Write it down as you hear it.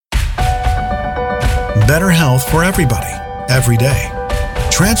better health for everybody, every day.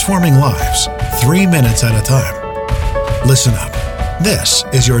 Transforming lives, 3 minutes at a time. Listen up. This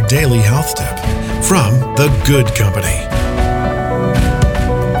is your daily health tip from The Good Company.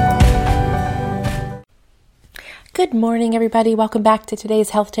 Good morning, everybody. Welcome back to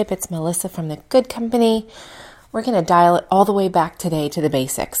today's health tip. It's Melissa from The Good Company. We're going to dial it all the way back today to the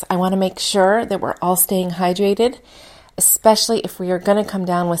basics. I want to make sure that we're all staying hydrated, especially if we are going to come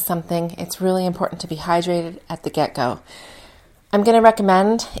down with something. It's really important to be hydrated at the get-go. I'm going to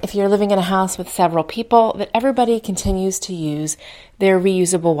recommend, if you're living in a house with several people, that everybody continues to use their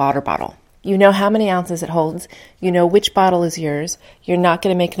reusable water bottle. You know how many ounces it holds. You know which bottle is yours. You're not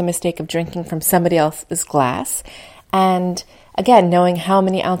going to make the mistake of drinking from somebody else's glass. And again, knowing how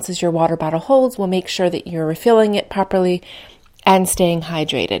many ounces your water bottle holds will make sure that you're refilling it properly and staying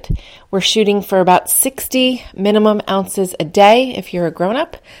hydrated. We're shooting for about 60 minimum ounces a day if you're a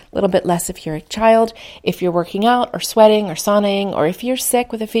grown-up, a little bit less if you're a child. If you're working out or sweating or saunaing, or if you're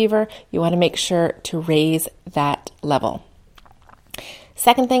sick with a fever, you want to make sure to raise that level.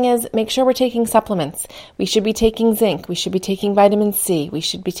 Second thing is, make sure we're taking supplements. We should be taking zinc. We should be taking vitamin C. We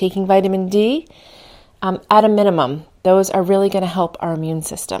should be taking vitamin D. At a minimum, those are really going to help our immune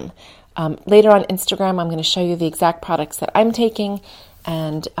system. Later on Instagram, I'm going to show you the exact products that I'm taking,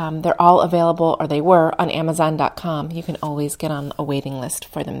 and they're all available, or they were, on Amazon.com. You can always get on a waiting list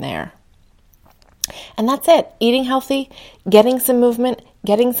for them there. And that's it. Eating healthy, getting some movement,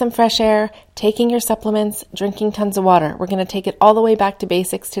 getting some fresh air, taking your supplements, drinking tons of water. We're going to take it all the way back to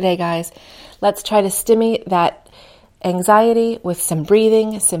basics today, guys. Let's try to stimulate that anxiety with some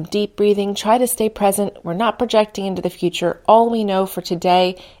breathing, some deep breathing. Try to stay present. We're not projecting into the future. All we know for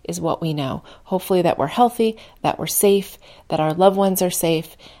today is what we know. Hopefully that we're healthy, that we're safe, that our loved ones are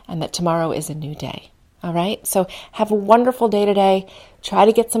safe, and that tomorrow is a new day. All right? So have a wonderful day today. Try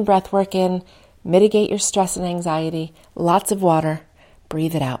to get some breath work in. Mitigate your stress and anxiety. Lots of water.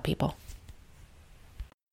 Breathe it out, people.